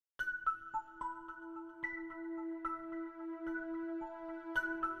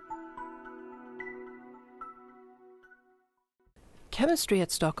Chemistry at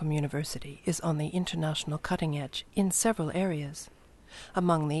Stockholm University is on the international cutting edge in several areas.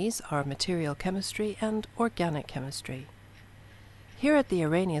 Among these are material chemistry and organic chemistry. Here at the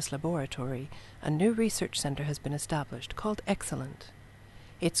Arrhenius Laboratory, a new research centre has been established called EXSELENT.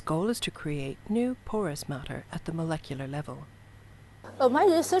 Its goal is to create new porous matter at the molecular level. My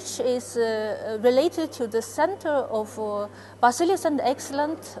research is related to the Center of Bacillus and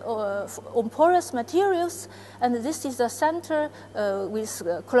EXSELENT on porous materials, and this is a center with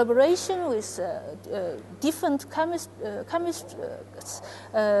collaboration with different chemists,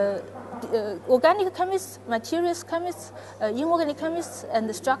 organic chemists, materials chemists, inorganic chemists,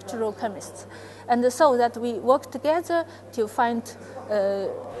 and structural chemists, and so that we work together to find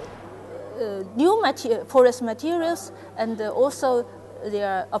new porous materials and also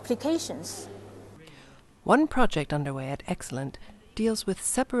their applications. One project underway at EXSELENT deals with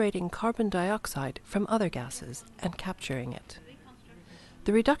separating carbon dioxide from other gases and capturing it.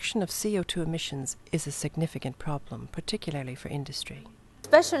 The reduction of CO2 emissions is a significant problem, particularly for industry.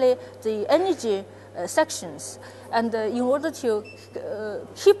 Especially the energy sections, and in order to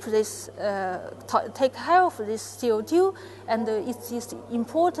keep this, take care of this CO2, and it is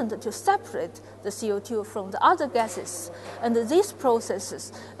important to separate the CO2 from the other gases. And these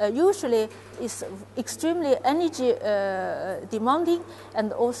processes usually is extremely energy demanding,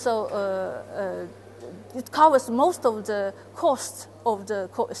 and also it covers most of the costs of the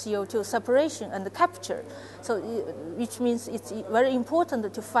CO2 separation and the capture. So, which means it's very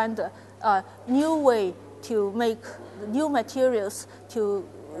important to find a new way to make new materials to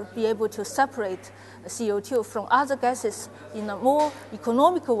be able to separate CO2 from other gases in a more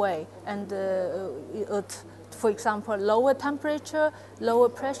economical way, and at, for example, lower temperature, lower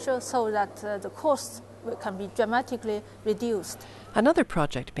pressure, so that the costs can be dramatically reduced. Another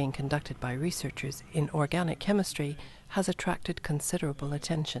project being conducted by researchers in organic chemistry has attracted considerable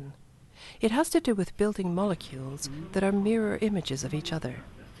attention. It has to do with building molecules that are mirror images of each other.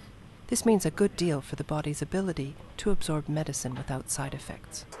 This means a good deal for the body's ability to absorb medicine without side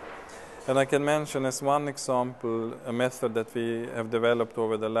effects. And I can mention as one example a method that we have developed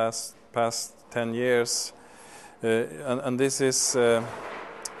over the past 10 years. And this is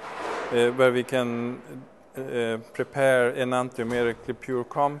where we can prepare enantiomerically pure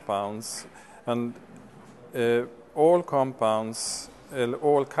compounds, and all compounds,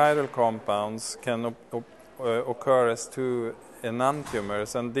 all chiral compounds can occur as two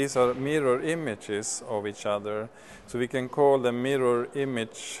enantiomers, and these are mirror images of each other, so we can call them mirror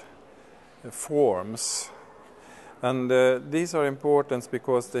image forms. And these are important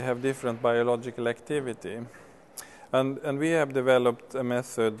because they have different biological activity. And we have developed a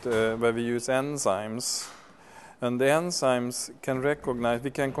method where we use enzymes. And the enzymes can recognize, we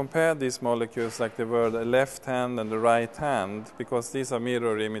can compare these molecules like they were the left hand and the right hand, because these are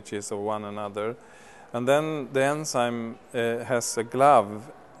mirror images of one another. And then the enzyme has a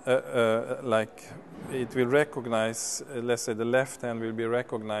glove, like it will recognize, let's say the left hand will be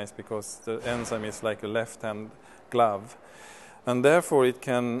recognized because the enzyme is like a left hand glove. And therefore it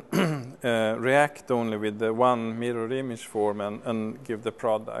can react only with the one mirror image form and give the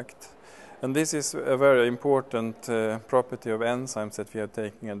product. And this is a very important property of enzymes that we are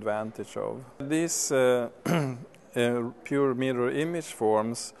taking advantage of. These pure mirror image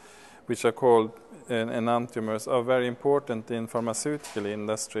forms, which are called enantiomers, are very important in pharmaceutical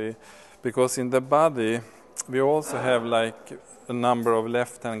industry, because in the body we also have like a number of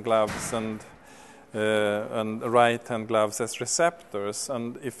left-hand gloves and right-hand gloves as receptors,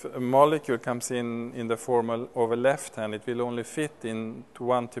 and if a molecule comes in the form of a left hand, it will only fit into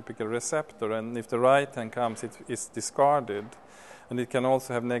one typical receptor, and if the right hand comes, it is discarded, and it can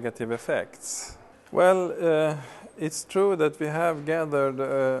also have negative effects. Well, it's true that we have gathered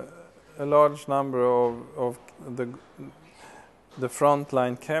a large number of the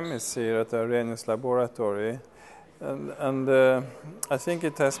frontline chemists here at the Arrhenius Laboratory, and I think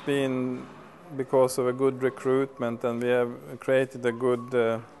it has been because of a good recruitment, and we have created a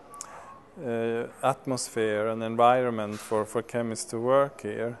good atmosphere and environment for chemists to work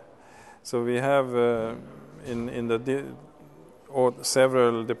here. So we have in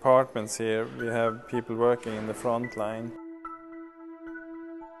several departments here, we have people working in the front line.